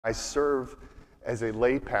I serve as a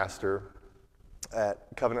lay pastor at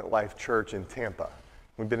Covenant Life Church in Tampa.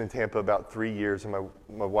 We've been in Tampa about 3 years, and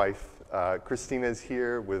my wife, Christina, is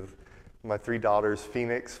here with my 3 daughters,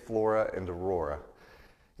 Phoenix, Flora, and Aurora.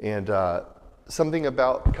 And something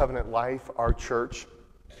about Covenant Life, our church,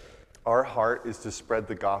 our heart is to spread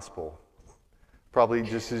the gospel. Probably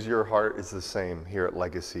just as your heart is the same here at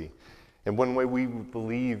Legacy. And one way we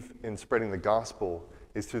believe in spreading the gospel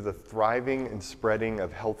is through the thriving and spreading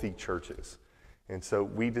of healthy churches. And so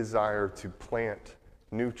we desire to plant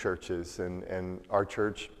new churches. And our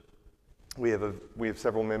church, we have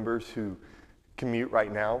several members who commute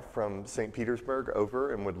right now from St. Petersburg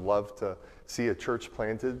over and would love to see a church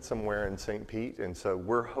planted somewhere in St. Pete. And so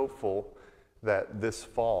we're hopeful that this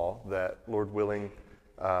fall, that Lord willing,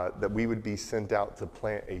 that we would be sent out to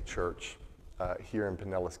plant a church here in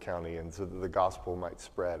Pinellas County, and so that the gospel might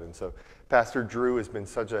spread. And so Pastor Drew has been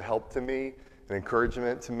such a help to me, an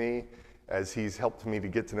encouragement to me, as he's helped me to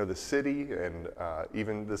get to know the city, and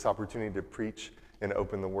even this opportunity to preach and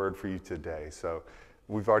open the word for you today. So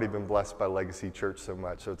we've already been blessed by Legacy Church so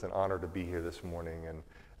much, so it's an honor to be here this morning, and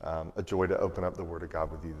a joy to open up the Word of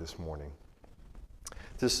God with you this morning.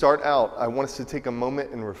 To start out, I want us to take a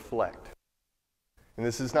moment and reflect. And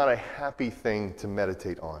this is not a happy thing to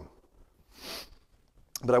meditate on.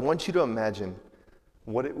 But I want you to imagine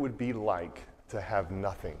what it would be like to have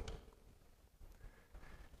nothing.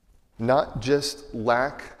 Not just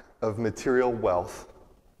lack of material wealth.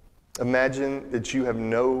 Imagine that you have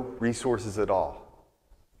no resources at all.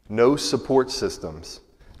 No support systems.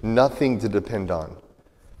 Nothing to depend on.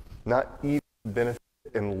 Not even benefit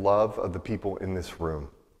and love of the people in this room.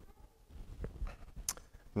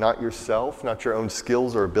 Not yourself, not your own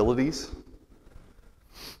skills or abilities.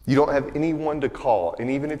 You don't have anyone to call, and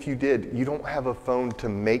even if you did, you don't have a phone to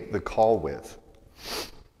make the call with.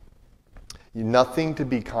 Nothing to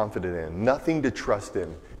be confident in, nothing to trust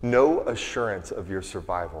in, no assurance of your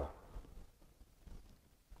survival.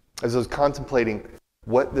 As I was contemplating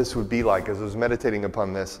what this would be like, as I was meditating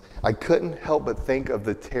upon this, I couldn't help but think of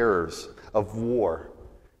the terrors of war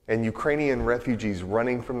and Ukrainian refugees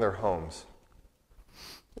running from their homes,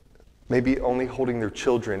 maybe only holding their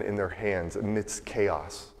children in their hands amidst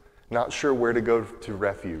chaos, not sure where to go to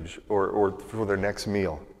refuge or for their next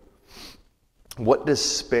meal. What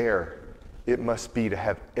despair it must be to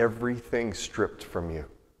have everything stripped from you,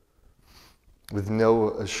 with no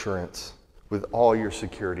assurance, with all your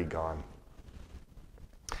security gone.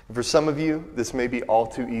 And for some of you, this may be all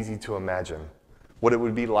too easy to imagine, what it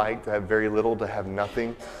would be like to have very little, to have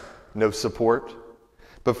nothing, no support.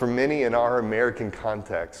 But for many in our American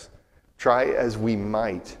context, try as we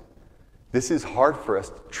might, this is hard for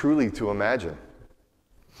us truly to imagine.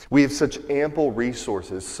 We have such ample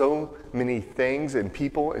resources, so many things and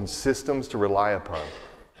people and systems to rely upon.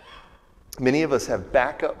 Many of us have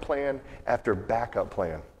backup plan after backup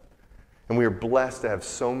plan, and we are blessed to have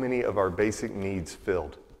so many of our basic needs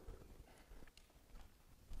filled.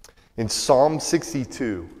 In Psalm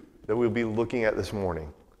 62, that we'll be looking at this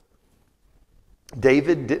morning,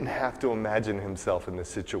 David didn't have to imagine himself in this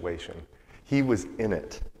situation. He was in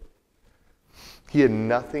it. He had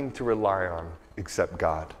nothing to rely on except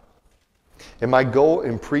God. And my goal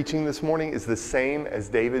in preaching this morning is the same as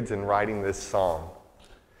David's in writing this psalm.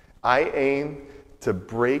 I aim to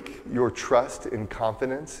break your trust and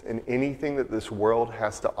confidence in anything that this world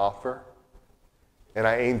has to offer. And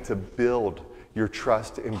I aim to build your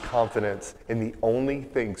trust and confidence in the only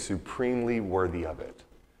thing supremely worthy of it,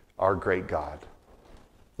 our great God.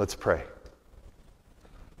 Let's pray.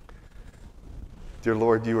 Dear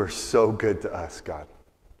Lord, you are so good to us, God.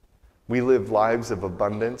 We live lives of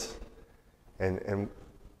abundance, and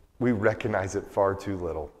we recognize it far too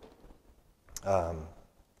little.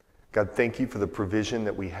 God, thank you for the provision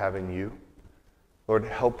that we have in you. Lord,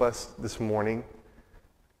 help us this morning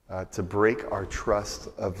to break our trust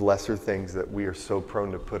of lesser things that we are so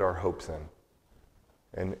prone to put our hopes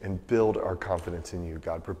in, and build our confidence in you.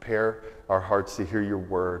 God, prepare our hearts to hear your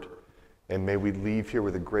word, and may we leave here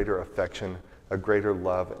with a greater affection, a greater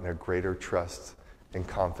love, and a greater trust and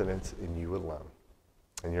confidence in you alone.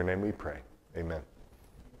 In your name we pray. Amen.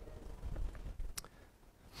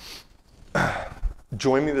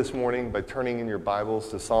 Join me this morning by turning in your Bibles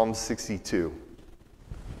to Psalm 62.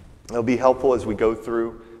 It'll be helpful as we go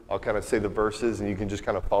through. I'll kind of say the verses, and you can just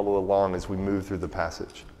kind of follow along as we move through the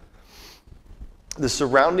passage. The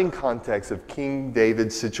surrounding context of King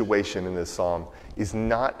David's situation in this psalm is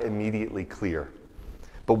not immediately clear.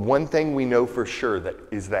 But one thing we know for sure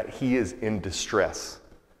is that he is in distress.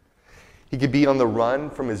 He could be on the run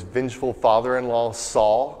from his vengeful father-in-law,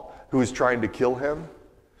 Saul, who is trying to kill him.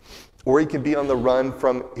 Or he can be on the run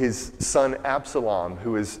from his son Absalom,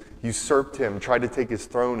 who has usurped him, tried to take his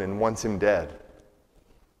throne, and wants him dead.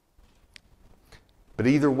 But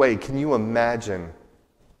either way, can you imagine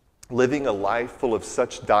living a life full of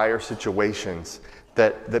such dire situations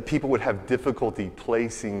that people would have difficulty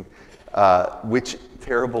placing which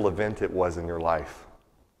terrible event it was in your life?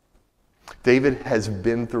 David has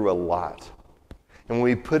been through a lot. And when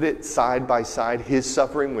we put it side by side, his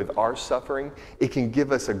suffering with our suffering, it can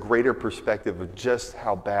give us a greater perspective of just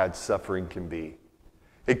how bad suffering can be.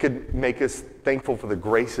 It could make us thankful for the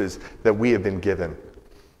graces that we have been given.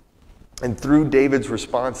 And through David's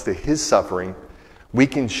response to his suffering, we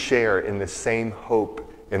can share in the same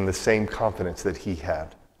hope and the same confidence that he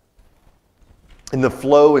had. In the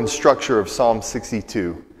flow and structure of Psalm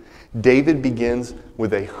 62, David begins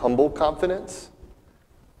with a humble confidence,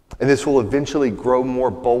 and this will eventually grow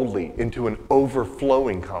more boldly into an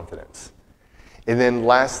overflowing confidence. And then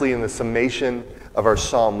lastly, in the summation of our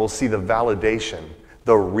psalm, we'll see the validation,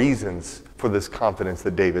 the reasons for this confidence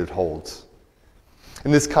that David holds.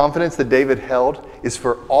 And this confidence that David held is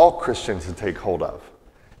for all Christians to take hold of.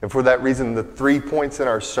 And for that reason, the 3 points in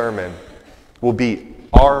our sermon will be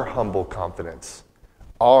our humble confidence,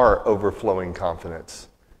 our overflowing confidence,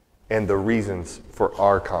 and the reasons for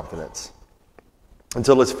our confidence. And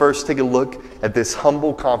so let's first take a look at this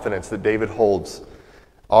humble confidence that David holds,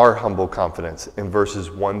 our humble confidence, in verses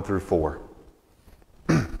 1 through 4.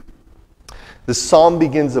 The psalm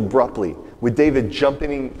begins abruptly with David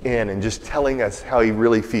jumping in and just telling us how he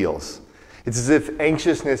really feels. It's as if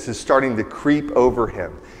anxiousness is starting to creep over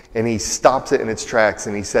him, and he stops it in its tracks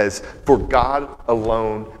and he says, "For God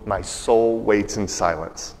alone my soul waits in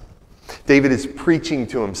silence." David is preaching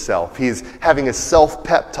to himself. He is having a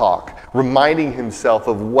self-pep talk, reminding himself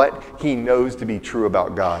of what he knows to be true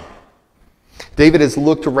about God. David has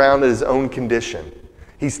looked around at his own condition.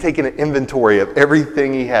 He's taken an inventory of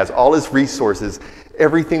everything he has, all his resources,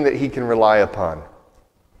 everything that he can rely upon.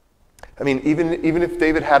 I mean, even if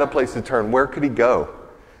David had a place to turn, where could he go?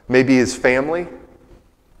 Maybe his family?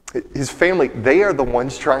 His family, they are the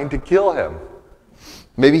ones trying to kill him.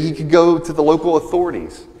 Maybe he could go to the local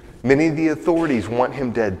authorities. Many of the authorities want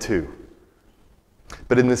him dead too.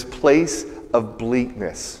 But in this place of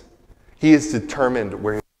bleakness, he is determined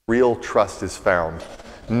where his real trust is found.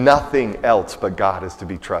 Nothing else but God is to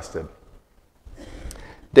be trusted.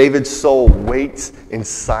 David's soul waits in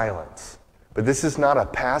silence. But this is not a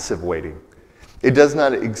passive waiting. It does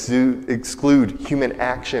not exclude human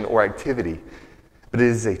action or activity. But it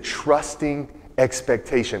is a trusting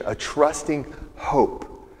expectation, a trusting hope,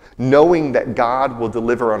 knowing that God will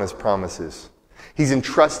deliver on his promises. He's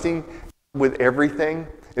entrusting with everything,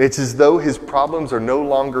 and it's as though his problems are no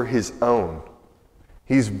longer his own.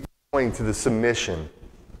 He's bowing to the submission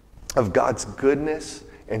of God's goodness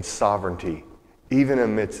and sovereignty, even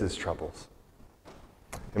amidst his troubles.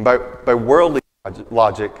 And by worldly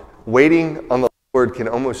logic, waiting on the Lord can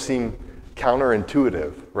almost seem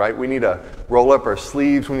counterintuitive, right? We need to roll up our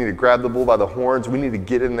sleeves, we need to grab the bull by the horns, we need to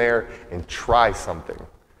get in there and try something.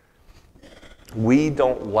 We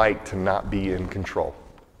don't like to not be in control.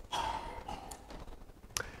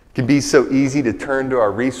 It can be so easy to turn to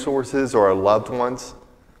our resources or our loved ones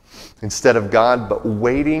instead of God, but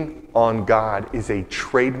waiting on God is a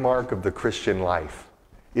trademark of the Christian life.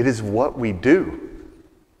 It is what we do.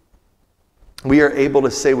 We are able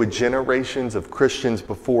to say with generations of Christians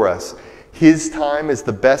before us, His time is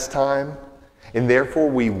the best time, and therefore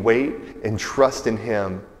we wait and trust in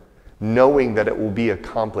Him, knowing that it will be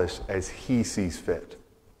accomplished as He sees fit.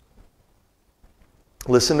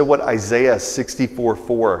 Listen to what Isaiah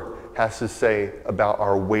 64:4 has to say about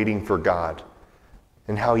our waiting for God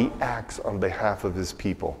and how He acts on behalf of His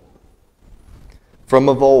people. From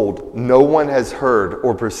of old, no one has heard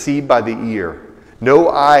or perceived by the ear, no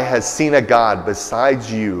eye has seen a God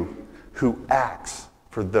besides you who acts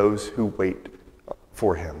for those who wait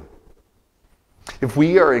for Him. If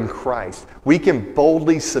we are in Christ, we can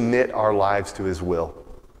boldly submit our lives to His will.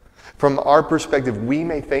 From our perspective, we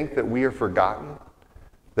may think that we are forgotten,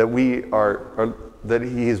 that that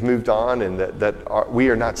He has moved on, and that we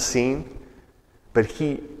are not seen, but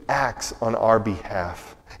He acts on our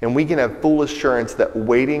behalf. And we can have full assurance that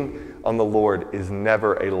waiting on the Lord is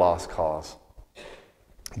never a lost cause.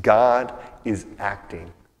 God is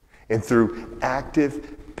acting. And through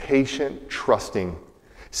active, patient trusting,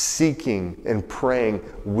 seeking, and praying,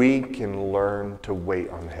 we can learn to wait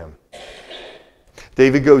on Him.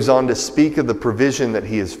 David goes on to speak of the provision that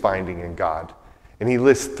he is finding in God. And he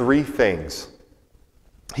lists 3 things.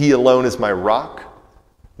 He alone is my rock,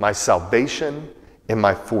 my salvation, and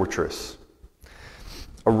my fortress.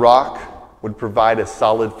 A rock would provide a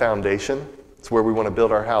solid foundation. It's where we want to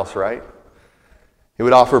build our house, right? It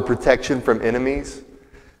would offer protection from enemies.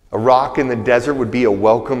 A rock in the desert would be a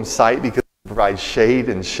welcome sight because it provides shade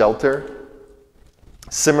and shelter.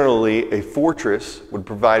 Similarly, a fortress would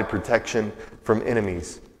provide protection from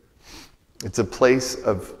enemies. It's a place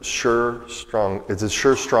of it's a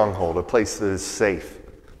sure stronghold, a place that is safe.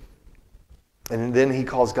 And then he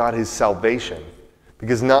calls God his salvation,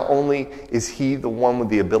 because not only is he the one with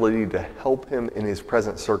the ability to help him in his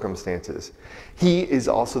present circumstances, he is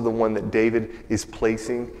also the one that David is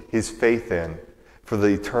placing his faith in for the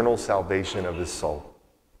eternal salvation of his soul.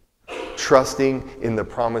 Trusting in the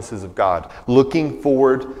promises of God, looking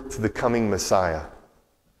forward to the coming Messiah.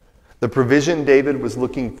 The provision David was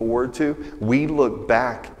looking forward to, we look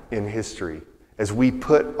back in history as we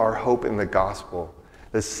put our hope in the gospel,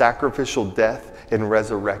 the sacrificial death and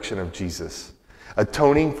resurrection of Jesus,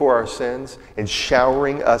 atoning for our sins and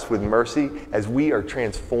showering us with mercy as we are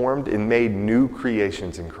transformed and made new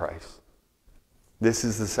creations in Christ. This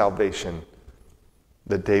is the salvation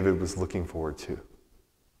that David was looking forward to.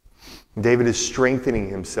 David is strengthening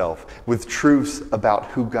himself with truths about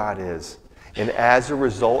who God is. And as a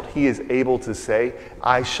result, he is able to say,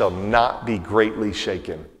 I shall not be greatly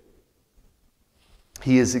shaken.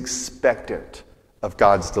 He is expectant of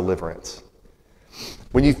God's deliverance.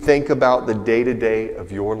 When you think about the day-to-day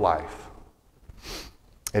of your life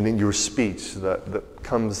and in your speech that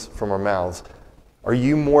comes from our mouths, are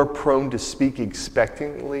you more prone to speak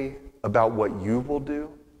expectantly about what you will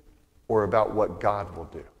do or about what God will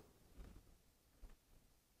do?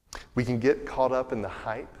 We can get caught up in the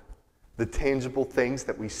hype, the tangible things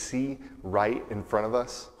that we see right in front of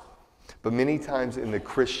us. But many times in the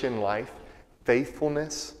Christian life,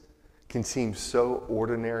 faithfulness can seem so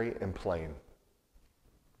ordinary and plain.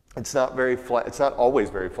 It's not always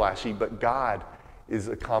very flashy, but God is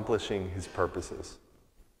accomplishing his purposes.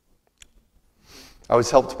 I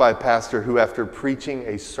was helped by a pastor who, after preaching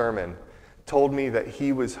a sermon, told me that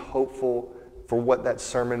he was hopeful for what that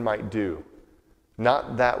sermon might do.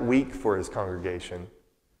 Not that week for his congregation,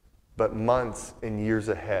 but months and years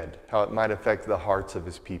ahead, how it might affect the hearts of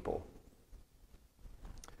his people.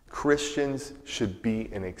 Christians should be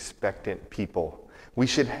an expectant people. We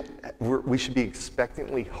should be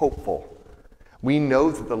expectantly hopeful. We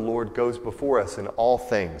know that the Lord goes before us in all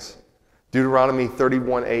things. Deuteronomy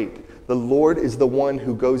 31:8, the Lord is the one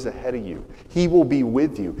who goes ahead of you. He will be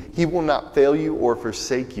with you. He will not fail you or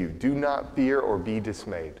forsake you. Do not fear or be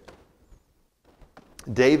dismayed.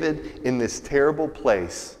 David, in this terrible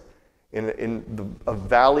place, in a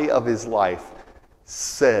valley of his life,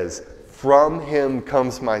 says, from him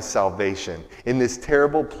comes my salvation. In this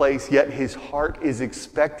terrible place, yet his heart is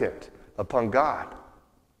expectant upon God.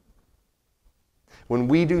 When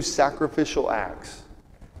we do sacrificial acts,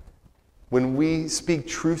 when we speak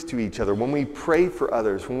truth to each other, when we pray for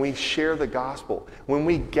others, when we share the gospel, when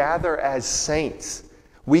we gather as saints,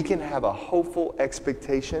 we can have a hopeful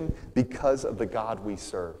expectation because of the God we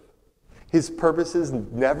serve. His purposes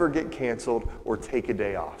never get canceled or take a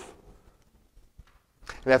day off.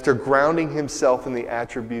 And after grounding himself in the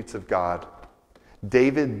attributes of God,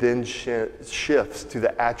 David then shifts to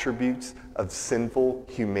the attributes of sinful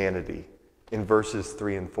humanity in verses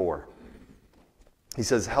 3 and 4. He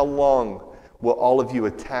says, how long will all of you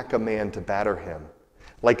attack a man to batter him?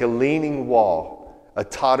 Like a leaning wall, a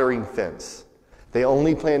tottering fence. They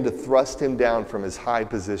only plan to thrust him down from his high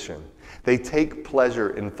position. They take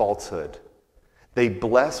pleasure in falsehood. They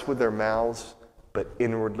bless with their mouths, but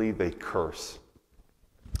inwardly they curse.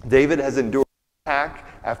 David has endured attack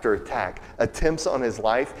after attack, attempts on his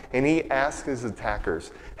life, and he asks his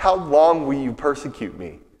attackers, how long will you persecute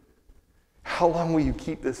me? How long will you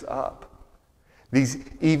keep this up? These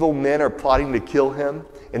evil men are plotting to kill him,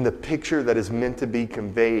 and the picture that is meant to be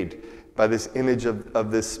conveyed by this image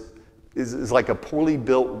of this is like a poorly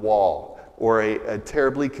built wall or a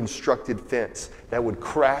terribly constructed fence that would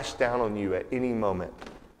crash down on you at any moment.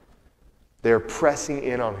 They're pressing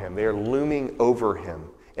in on him. They are looming over him,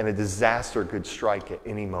 and a disaster could strike at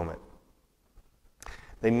any moment.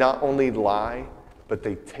 They not only lie, but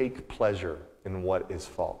they take pleasure in what is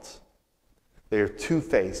false. They are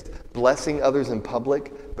two-faced, blessing others in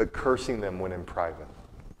public, but cursing them when in private.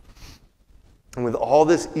 And with all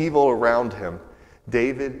this evil around him,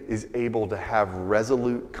 David is able to have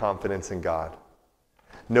resolute confidence in God.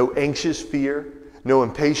 No anxious fear, no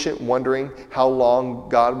impatient wondering how long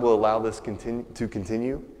God will allow this to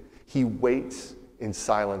continue. He waits in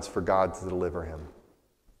silence for God to deliver him.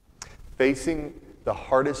 Facing the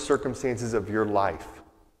hardest circumstances of your life,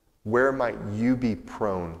 where might you be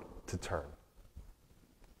prone to turn?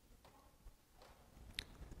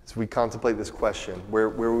 as we contemplate this question, where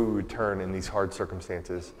we would turn in these hard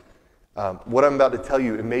circumstances. What I'm about to tell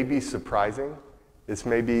you, it may be surprising. This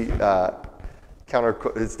may be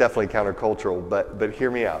it's definitely countercultural, but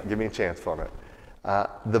hear me out. Give me a chance on it.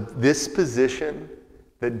 This position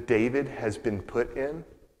that David has been put in,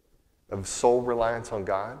 of sole reliance on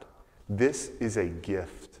God, this is a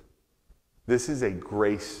gift. This is a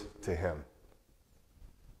grace to him.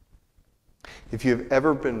 If you have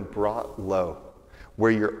ever been brought low,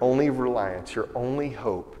 where your only reliance, your only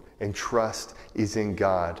hope and trust is in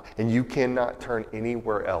God, and you cannot turn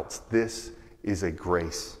anywhere else, this is a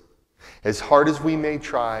grace. As hard as we may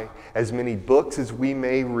try, as many books as we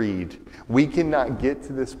may read, we cannot get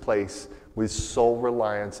to this place with sole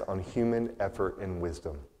reliance on human effort and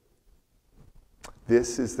wisdom.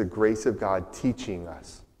 This is the grace of God teaching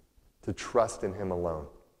us to trust in him alone.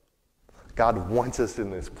 God wants us in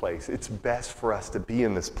this place. It's best for us to be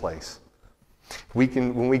in this place.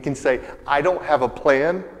 When we can say, I don't have a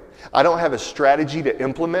plan, I don't have a strategy to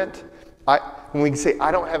implement, when we can say,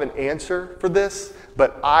 I don't have an answer for this,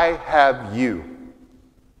 but I have you.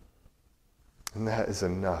 And that is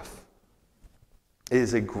enough. It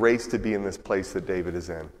is a grace to be in this place that David is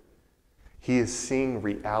in. He is seeing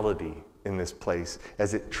reality in this place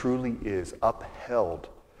as it truly is, upheld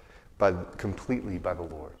completely by the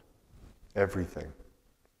Lord. Everything.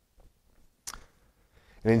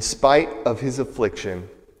 And in spite of his affliction,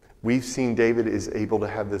 we've seen David is able to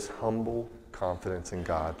have this humble confidence in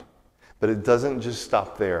God. But it doesn't just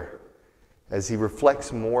stop there. As he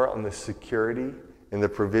reflects more on the security and the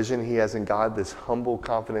provision he has in God, this humble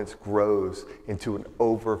confidence grows into an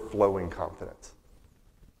overflowing confidence.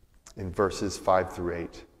 In verses 5 through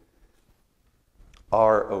 8.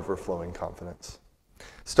 Our overflowing confidence.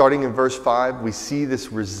 Starting in verse 5, we see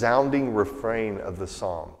this resounding refrain of the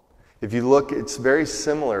psalm. If you look, it's very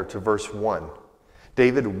similar to verse 1.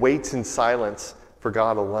 David waits in silence for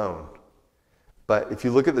God alone. But if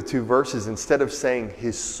you look at the two verses, instead of saying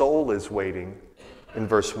his soul is waiting in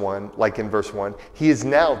verse 1, like in verse 1, he is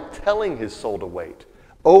now telling his soul to wait.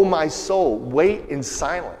 Oh, my soul, wait in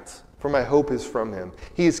silence, for my hope is from him.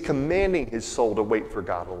 He is commanding his soul to wait for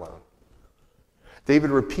God alone. David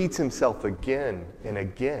repeats himself again and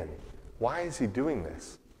again. Why is he doing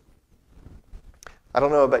this? I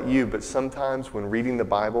don't know about you, but sometimes when reading the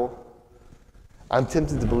Bible, I'm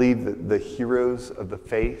tempted to believe that the heroes of the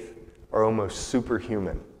faith are almost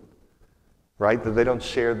superhuman, right? That they don't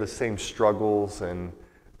share the same struggles and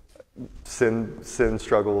sin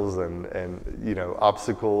struggles and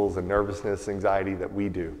obstacles and nervousness, anxiety that we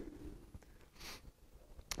do.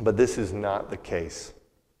 But this is not the case.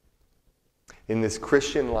 In this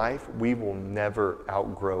Christian life, we will never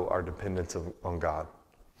outgrow our dependence on God.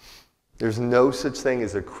 There's no such thing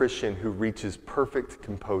as a Christian who reaches perfect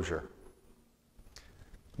composure.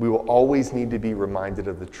 We will always need to be reminded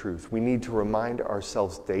of the truth. We need to remind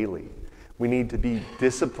ourselves daily. We need to be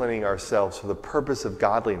disciplining ourselves for the purpose of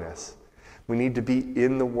godliness. We need to be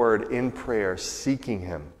in the Word, in prayer, seeking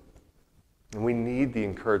Him. And we need the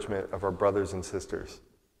encouragement of our brothers and sisters.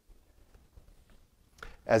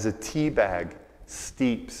 As a tea bag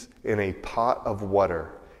steeps in a pot of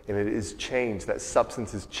water, and it is changed, that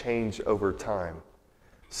substance is changed over time,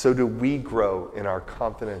 so do we grow in our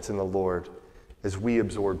confidence in the Lord as we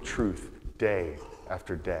absorb truth day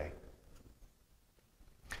after day.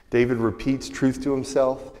 David repeats truth to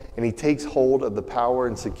himself, and he takes hold of the power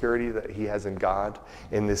and security that he has in God,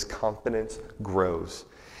 and this confidence grows.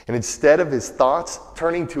 And instead of his thoughts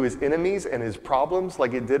turning to his enemies and his problems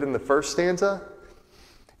like it did in the first stanza,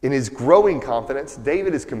 in his growing confidence,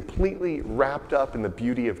 David is completely wrapped up in the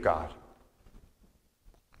beauty of God,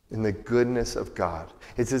 in the goodness of God.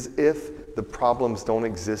 It's as if the problems don't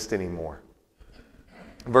exist anymore.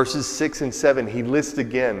 Verses 6 and 7, he lists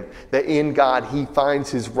again that in God he finds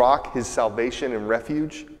his rock, his salvation and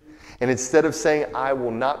refuge. And instead of saying, I will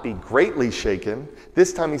not be greatly shaken,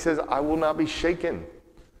 this time he says, I will not be shaken.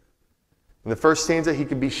 In the first stanza, he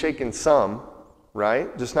could be shaken some,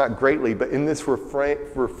 right? Just not greatly, but in this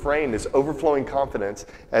refrain, this overflowing confidence,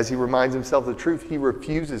 as he reminds himself of the truth, he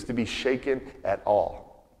refuses to be shaken at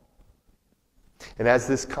all. And as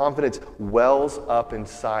this confidence wells up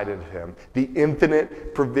inside of him, the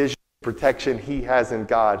infinite provision, protection he has in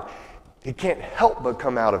God, it can't help but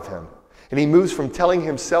come out of him. And he moves from telling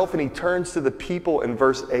himself and he turns to the people in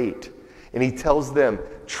verse 8. And he tells them,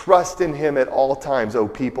 trust in him at all times, O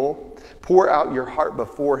people. Pour out your heart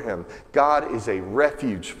before him. God is a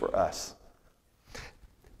refuge for us.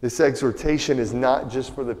 This exhortation is not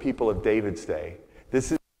just for the people of David's day.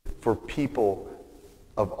 This is for people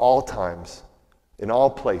of all times, in all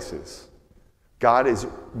places. God is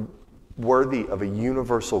worthy of a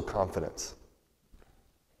universal confidence.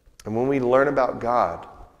 And when we learn about God,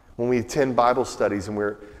 when we attend Bible studies and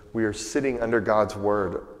we are sitting under God's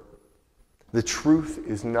Word, the truth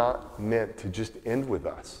is not meant to just end with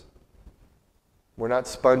us. We're not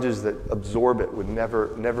sponges that absorb it with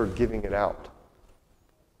never giving it out.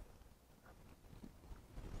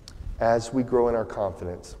 As we grow in our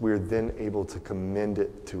confidence, we are then able to commend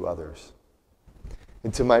it to others.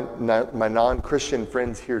 And to my non-Christian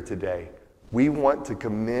friends here today, we want to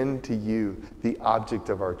commend to you the object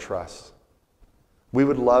of our trust. We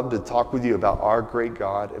would love to talk with you about our great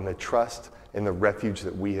God and the trust and the refuge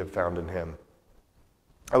that we have found in Him.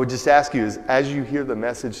 I would just ask you, as you hear the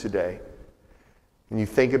message today, and you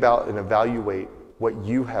think about and evaluate what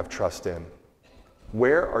you have trust in,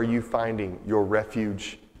 where are you finding your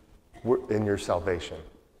refuge in your salvation?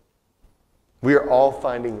 We are all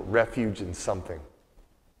finding refuge in something.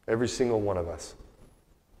 Every single one of us.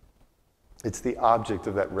 It's the object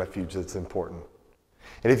of that refuge that's important.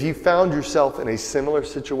 And if you found yourself in a similar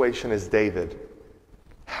situation as David,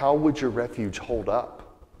 how would your refuge hold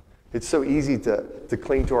up? It's so easy to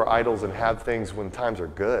cling to our idols and have things when times are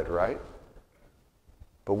good, right?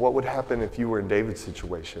 But what would happen if you were in David's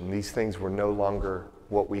situation? These things were no longer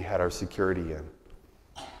what we had our security in.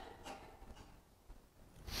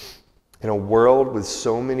 In a world with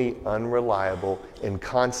so many unreliable and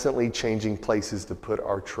constantly changing places to put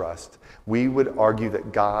our trust, we would argue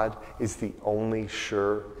that God is the only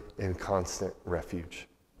sure and constant refuge.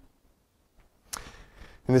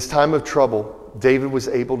 In this time of trouble, David was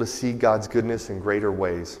able to see God's goodness in greater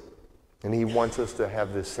ways, and he wants us to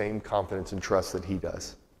have the same confidence and trust that he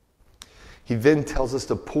does. He then tells us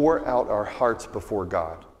to pour out our hearts before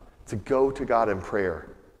God, to go to God in prayer.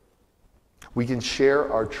 We can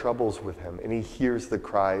share our troubles with him, and he hears the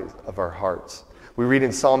cries of our hearts. We read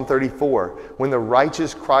in Psalm 34, when the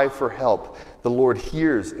righteous cry for help, the Lord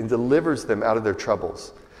hears and delivers them out of their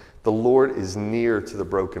troubles. The Lord is near to the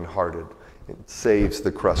brokenhearted and saves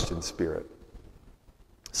the crushed in spirit.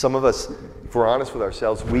 Some of us, if we're honest with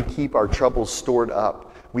ourselves, we keep our troubles stored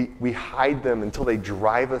up. We hide them until they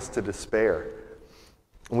drive us to despair.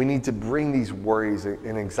 We need to bring these worries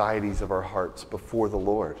and anxieties of our hearts before the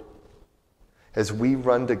Lord. As we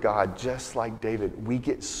run to God, just like David, we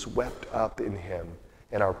get swept up in him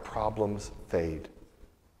and our problems fade.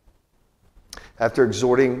 After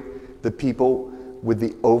exhorting the people with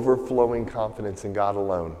the overflowing confidence in God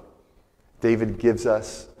alone, David gives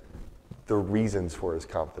us the reasons for his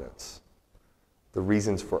confidence, the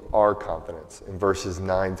reasons for our confidence in verses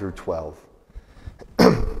 9 through 12.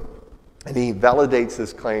 And he validates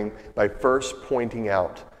this claim by first pointing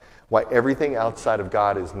out why everything outside of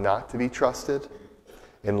God is not to be trusted,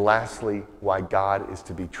 and lastly, why God is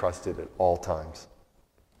to be trusted at all times.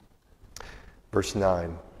 Verse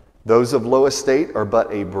 9, those of low estate are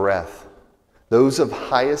but a breath. Those of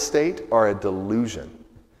high estate are a delusion.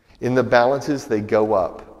 In the balances they go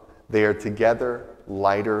up. They are together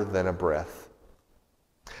lighter than a breath.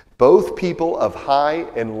 Both people of high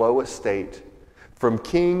and low estate, from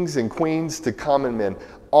kings and queens to common men,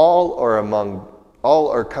 all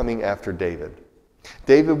are coming after David.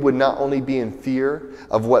 David would not only be in fear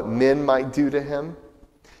of what men might do to him,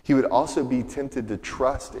 he would also be tempted to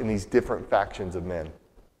trust in these different factions of men.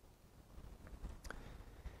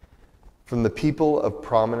 From the people of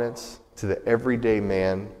prominence to the everyday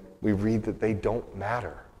man, we read that they don't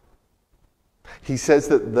matter. He says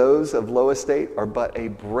that those of low estate are but a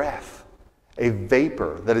breath, a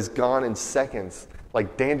vapor that is gone in seconds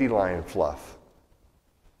like dandelion fluff.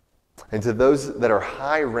 And to those that are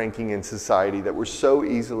high-ranking in society that we're so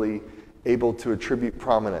easily able to attribute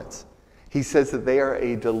prominence, he says that they are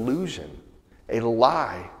a delusion, a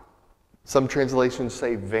lie. Some translations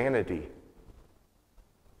say vanity.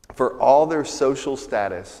 For all their social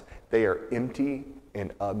status, they are empty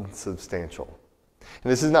and unsubstantial.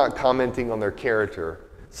 And this is not commenting on their character,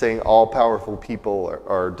 saying all powerful people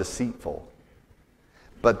are deceitful.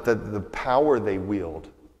 But the power they wield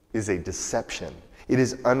is a deception. It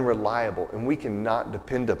is unreliable, and we cannot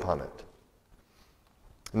depend upon it.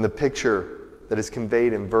 And the picture that is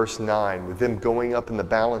conveyed in verse 9, with them going up in the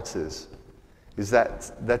balances, is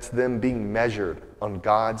that's them being measured on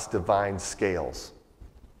God's divine scales.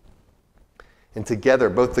 And together,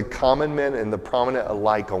 both the common men and the prominent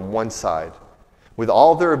alike on one side, with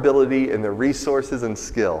all their ability and their resources and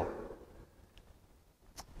skill,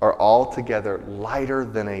 are altogether lighter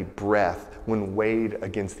than a breath when weighed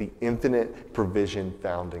against the infinite provision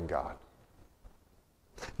found in God.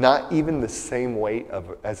 Not even the same weight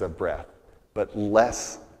as a breath, but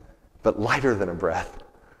lighter than a breath.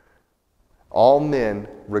 All men,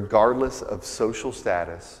 regardless of social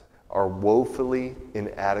status, are woefully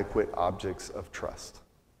inadequate objects of trust.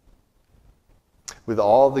 With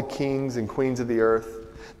all the kings and queens of the earth,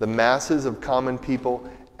 the masses of common people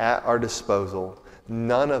at our disposal,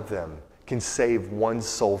 none of them can save one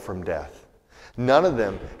soul from death. None of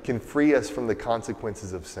them can free us from the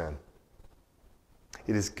consequences of sin.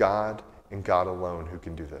 It is God and God alone who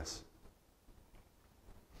can do this.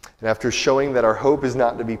 And after showing that our hope is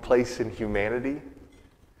not to be placed in humanity,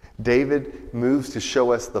 David moves to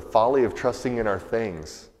show us the folly of trusting in our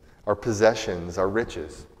things, our possessions, our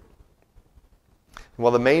riches. And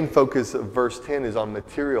while the main focus of verse 10 is on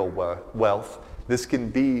material wealth, this can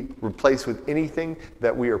be replaced with anything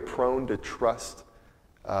that we are prone to trust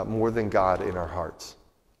more than God in our hearts.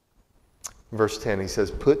 In verse 10, he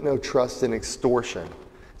says, "Put no trust in extortion.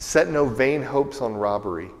 Set no vain hopes on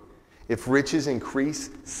robbery. If riches increase,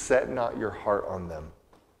 set not your heart on them."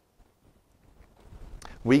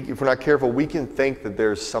 If we're not careful, we can think that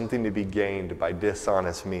there's something to be gained by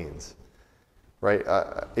dishonest means, right?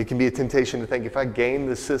 It can be a temptation to think, if I game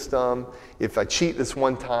the system, if I cheat this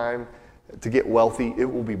one time to get wealthy, it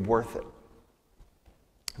will be worth it.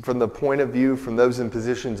 From the point of view from those in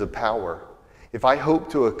positions of power, if I hope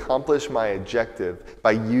to accomplish my objective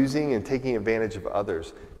by using and taking advantage of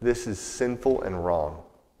others, this is sinful and wrong.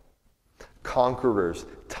 Conquerors,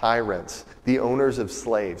 tyrants, the owners of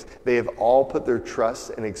slaves, they have all put their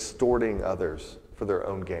trust in extorting others for their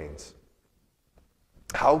own gains.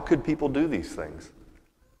 How could people do these things?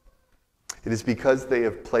 It is because they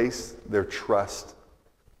have placed their trust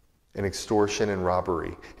in extortion and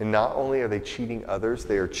robbery. And not only are they cheating others,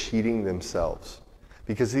 they are cheating themselves,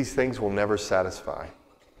 because these things will never satisfy.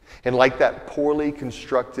 And like that poorly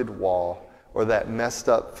constructed wall or that messed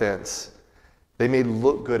up fence, they may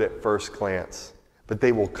look good at first glance, but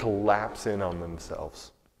they will collapse in on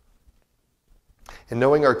themselves. And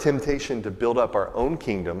knowing our temptation to build up our own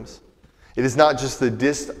kingdoms, it is not just the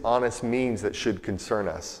dishonest means that should concern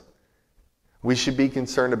us. We should be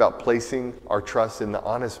concerned about placing our trust in the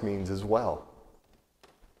honest means as well.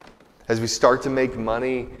 As we start to make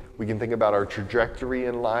money, we can think about our trajectory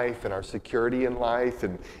in life and our security in life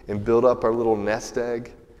and build up our little nest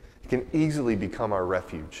egg. It can easily become our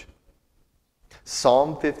refuge.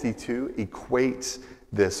 Psalm 52 equates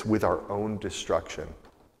this with our own destruction.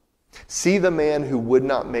 See the man who would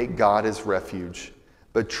not make God his refuge,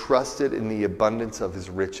 but trusted in the abundance of his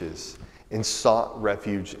riches and sought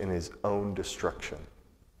refuge in his own destruction.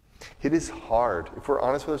 It is hard, if we're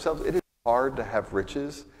honest with ourselves, it is hard to have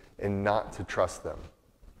riches and not to trust them.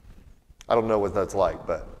 I don't know what that's like,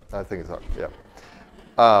 but I think it's hard,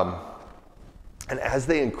 yeah. And as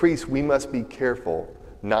they increase, we must be careful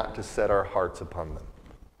not to set our hearts upon them.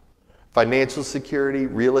 Financial security,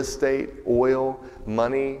 real estate, oil,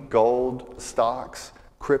 money, gold, stocks,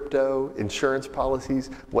 crypto, insurance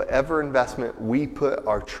policies, whatever investment we put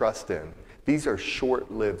our trust in, these are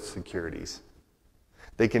short-lived securities.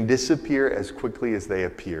 They can disappear as quickly as they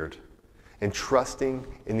appeared, and trusting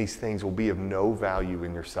in these things will be of no value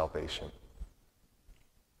in your salvation.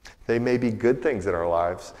 They may be good things in our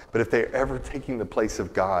lives, but if they're ever taking the place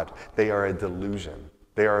of God, they are a delusion.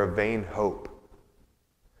 They are a vain hope.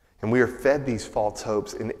 And we are fed these false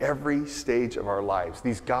hopes in every stage of our lives,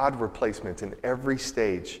 these God replacements in every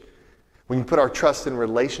stage. We can put our trust in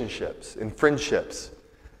relationships, in friendships,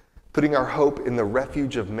 putting our hope in the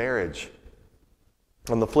refuge of marriage.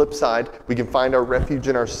 On the flip side, we can find our refuge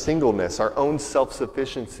in our singleness, our own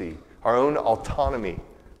self-sufficiency, our own autonomy.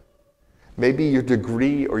 Maybe your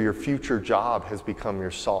degree or your future job has become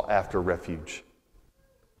your sought-after refuge.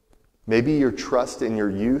 Maybe your trust in your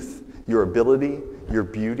youth, your ability, your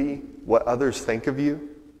beauty, what others think of you.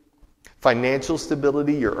 Financial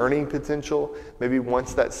stability, your earning potential. Maybe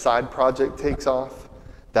once that side project takes off,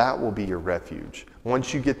 that will be your refuge.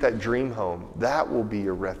 Once you get that dream home, that will be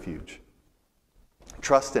your refuge.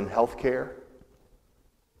 Trust in healthcare.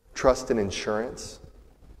 Trust in insurance,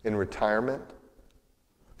 in retirement.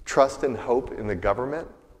 Trust and hope in the government.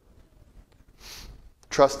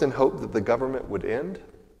 Trust and hope that the government would end.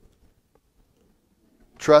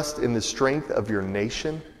 Trust in the strength of your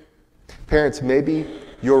nation. Parents, maybe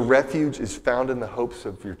your refuge is found in the hopes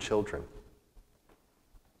of your children.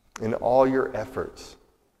 In all your efforts,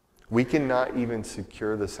 we cannot even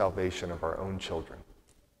secure the salvation of our own children.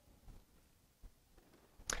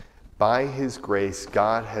 By His grace,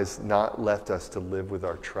 God has not left us to live with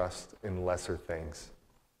our trust in lesser things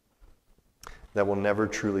that will never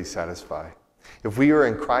truly satisfy. If we are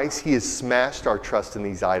in Christ, He has smashed our trust in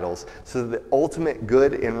these idols so that the ultimate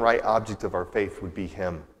good and right object of our faith would be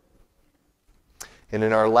Him. And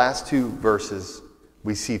in our last two verses,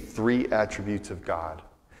 we see three attributes of God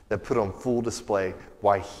that put on full display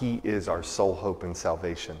why he is our sole hope and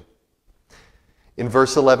salvation. In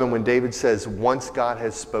verse 11, when David says, "Once God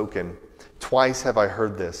has spoken, twice have I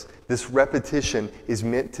heard this," this repetition is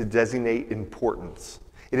meant to designate importance.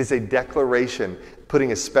 It is a declaration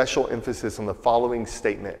putting a special emphasis on the following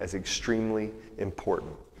statement as extremely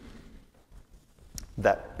important: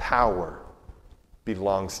 that power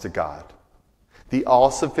belongs to God. The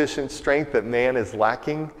all-sufficient strength that man is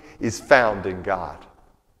lacking is found in God.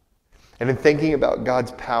 And in thinking about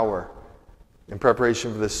God's power in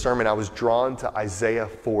preparation for this sermon, I was drawn to Isaiah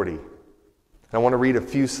 40. And I want to read a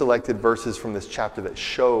few selected verses from this chapter that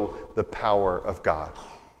show the power of God.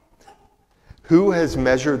 "Who has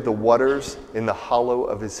measured the waters in the hollow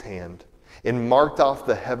of his hand, and marked off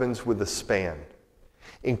the heavens with a span,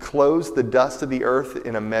 enclosed the dust of the earth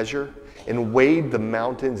in a measure, and weighed the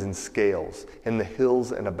mountains in scales, and the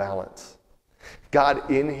hills in a balance?" God,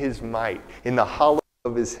 in his might, in the hollow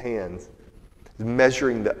of his hands, is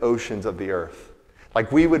measuring the oceans of the earth.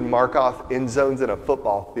 Like we would mark off end zones in a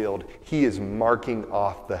football field, he is marking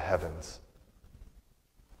off the heavens.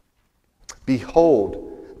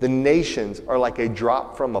 "Behold, the nations are like a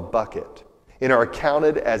drop from a bucket, and are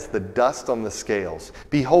accounted as the dust on the scales.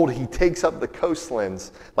 Behold, he takes up the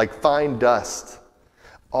coastlands like fine dust.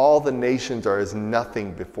 All the nations are as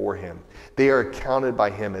nothing before him. They are accounted by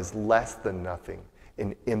him as less than nothing,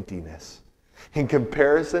 in emptiness." In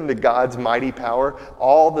comparison to God's mighty power,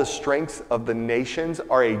 all the strengths of the nations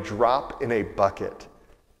are a drop in a bucket.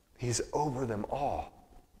 He's over them all.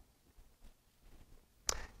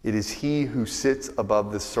 "It is he who sits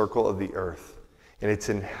above the circle of the earth, and its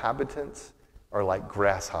inhabitants are like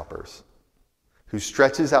grasshoppers, who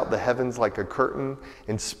stretches out the heavens like a curtain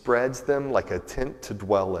and spreads them like a tent to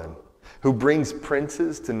dwell in, who brings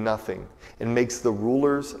princes to nothing and makes the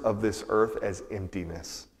rulers of this earth as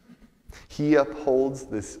emptiness. He upholds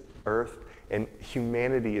this earth, and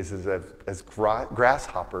humanity is as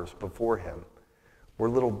grasshoppers before him. We're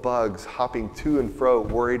little bugs hopping to and fro,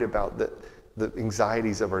 worried about the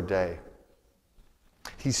anxieties of our day.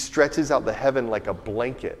 He stretches out the heaven like a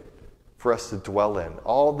blanket for us to dwell in.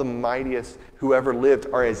 All the mightiest who ever lived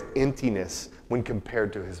are as emptiness when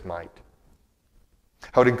compared to his might."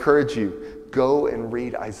 I would encourage you, go and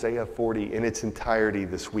read Isaiah 40 in its entirety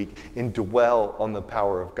this week and dwell on the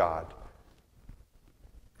power of God.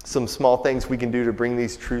 Some small things we can do to bring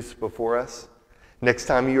these truths before us. Next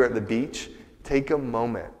time you're at the beach, take a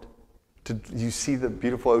moment you see the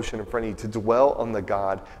beautiful ocean in front of you, to dwell on the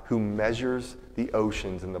God who measures the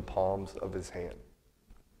oceans in the palms of his hand.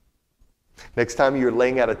 Next time you're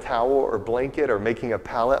laying out a towel or blanket or making a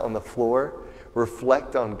pallet on the floor,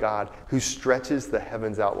 reflect on God who stretches the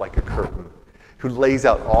heavens out like a curtain, who lays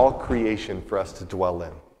out all creation for us to dwell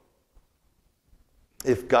in.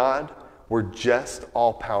 If God were just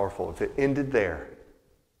all-powerful, if it ended there,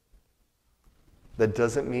 that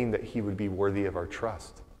doesn't mean that he would be worthy of our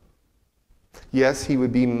trust. Yes, he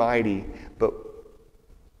would be mighty, but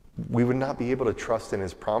we would not be able to trust in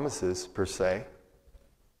his promises, per se.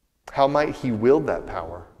 How might he wield that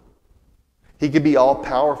power? He could be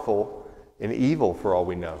all-powerful and evil for all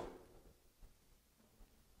we know.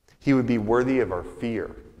 He would be worthy of our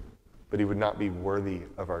fear, but he would not be worthy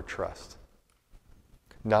of our trust.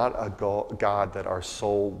 Not a God that our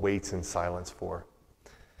soul waits in silence for.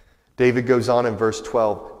 David goes on in verse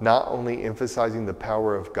 12, not only emphasizing the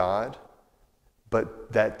power of God,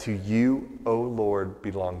 but that to you, O Lord,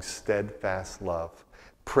 belongs steadfast love.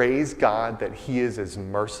 Praise God that he is as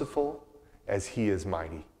merciful as he is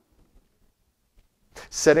mighty.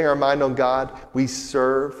 Setting our mind on God, we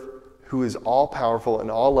serve who is all-powerful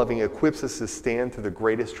and all-loving, equips us to stand through the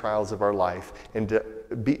greatest trials of our life and to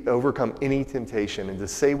overcome any temptation, and to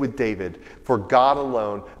say with David, "For God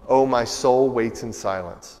alone, O my soul waits in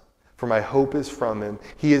silence. For my hope is from him.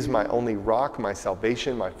 He is my only rock, my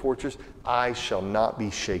salvation, my fortress. I shall not be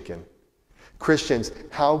shaken." Christians,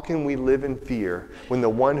 how can we live in fear when the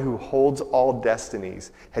one who holds all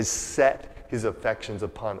destinies has set his affections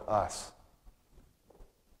upon us?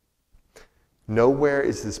 Nowhere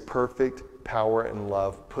is this perfect power and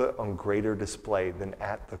love put on greater display than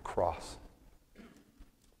at the cross.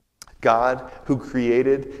 God, who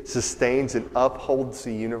created, sustains, and upholds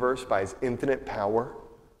the universe by his infinite power.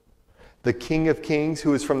 The King of Kings,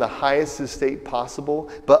 who is from the highest estate possible,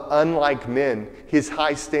 but unlike men, his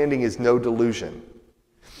high standing is no delusion.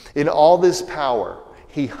 In all this power,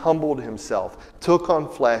 he humbled himself, took on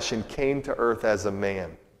flesh, and came to earth as a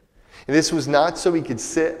man. And this was not so he could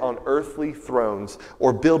sit on earthly thrones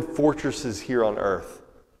or build fortresses here on earth.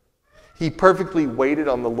 He perfectly waited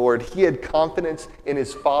on the Lord. He had confidence in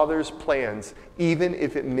his Father's plans, even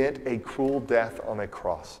if it meant a cruel death on a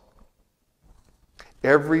cross.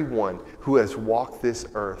 Everyone who has walked this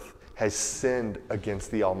earth has sinned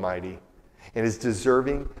against the Almighty and is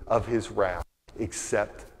deserving of his wrath,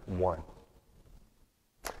 except one.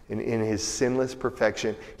 And in his sinless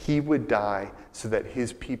perfection, he would die so that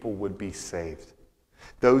his people would be saved.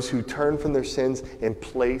 Those who turn from their sins and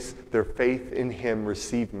place their faith in him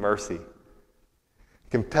receive mercy.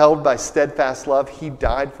 Compelled by steadfast love, he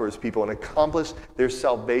died for his people and accomplished their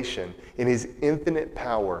salvation. In his infinite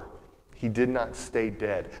power, he did not stay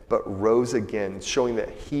dead, but rose again, showing that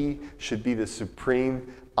he should be the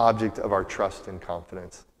supreme object of our trust and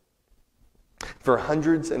confidence. For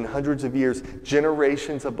hundreds and hundreds of years,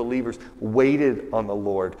 generations of believers waited on the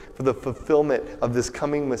Lord for the fulfillment of this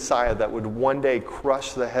coming Messiah that would one day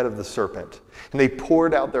crush the head of the serpent. And they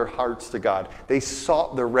poured out their hearts to God. They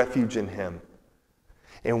sought their refuge in him.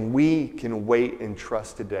 And we can wait and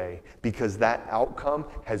trust today because that outcome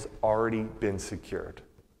has already been secured.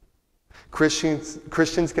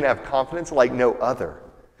 Christians can have confidence like no other.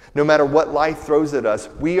 No matter what life throws at us,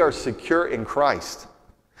 we are secure in Christ.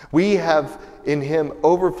 We have in him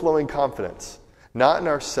overflowing confidence, not in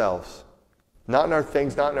ourselves, not in our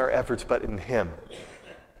things, not in our efforts, but in him.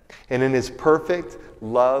 And in his perfect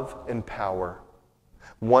love and power.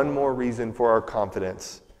 One more reason for our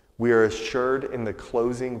confidence. We are assured in the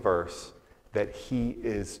closing verse that he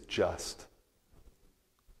is just.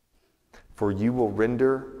 For you will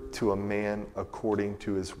render to a man according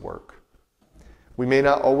to his work. We may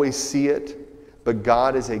not always see it, but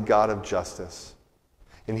God is a God of justice.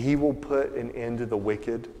 And he will put an end to the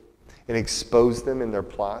wicked and expose them in their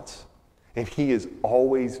plots. And he is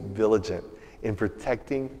always vigilant in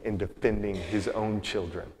protecting and defending his own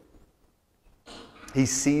children. He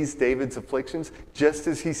sees David's afflictions just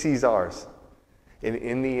as he sees ours. And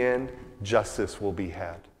in the end, justice will be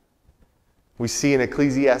had. We see in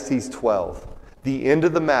Ecclesiastes 12, the end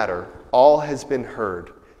of the matter, all has been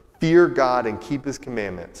heard. Fear God and keep his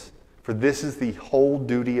commandments, for this is the whole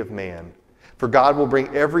duty of man. For God will bring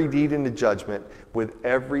every deed into judgment with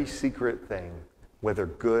every secret thing, whether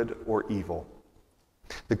good or evil.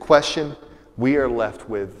 The question we are left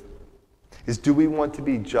with is, do we want to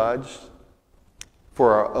be judged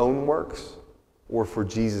for our own works or for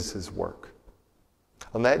Jesus' work?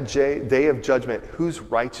 On that day of judgment, whose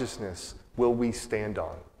righteousness will we stand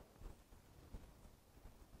on?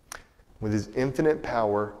 With his infinite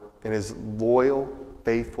power and his loyal,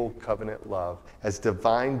 faithful covenant love, as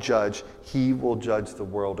divine judge, he will judge the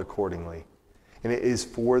world accordingly. And it is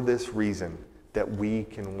for this reason that we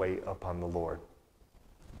can wait upon the Lord.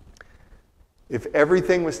 If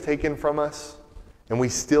everything was taken from us and we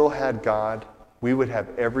still had God, we would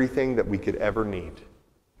have everything that we could ever need.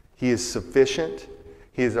 He is sufficient.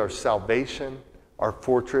 He is our salvation, our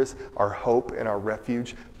fortress, our hope, and our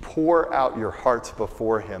refuge. Pour out your hearts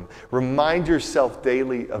before him. Remind yourself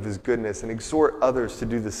daily of his goodness and exhort others to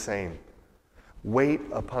do the same. Wait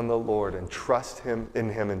upon the Lord and trust in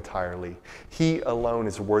him entirely. He alone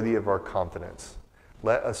is worthy of our confidence.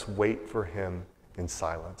 Let us wait for him in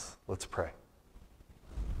silence. Let's pray.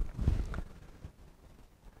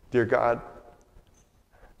 Dear God,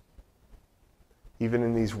 even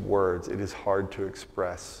in these words, it is hard to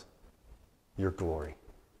express your glory.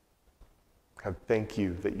 God, thank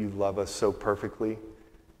you that you love us so perfectly,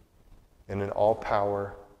 and in all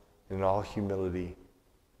power and in all humility,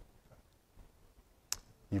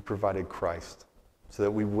 you provided Christ so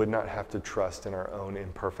that we would not have to trust in our own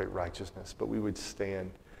imperfect righteousness, but we would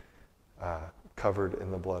stand covered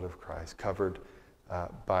in the blood of Christ, covered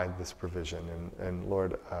by this provision. And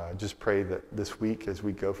Lord, just pray that this week as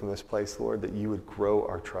we go from this place, Lord, that you would grow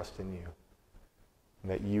our trust in you,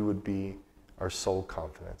 and that you would be our sole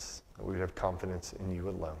confidence, that we would have confidence in you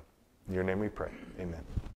alone. In your name we pray. Amen.